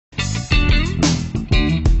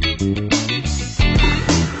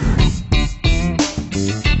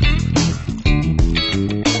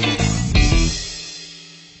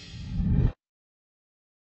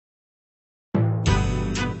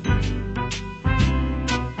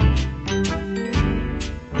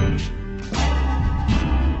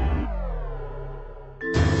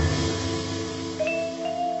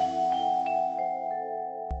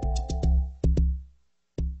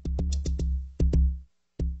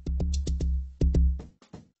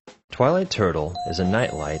Twilight Turtle is a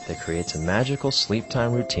nightlight that creates a magical sleep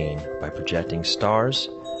time routine by projecting stars,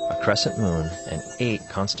 a crescent moon, and 8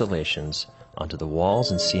 constellations onto the walls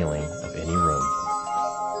and ceiling of any room.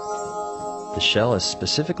 The shell is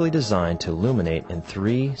specifically designed to illuminate in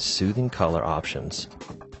 3 soothing color options.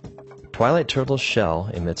 Twilight Turtle's shell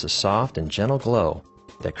emits a soft and gentle glow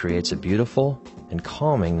that creates a beautiful and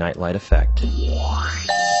calming nightlight effect.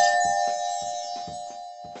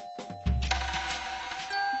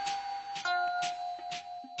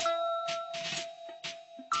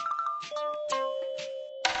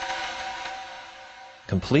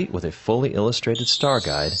 Complete with a fully illustrated star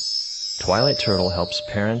guide, Twilight Turtle helps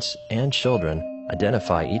parents and children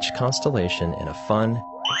identify each constellation in a fun,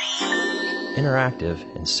 interactive,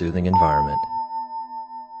 and soothing environment.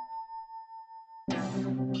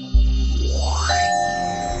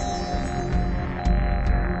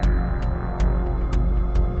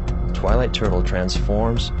 Twilight Turtle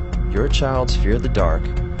transforms your child's fear of the dark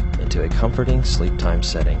into a comforting sleep time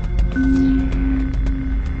setting.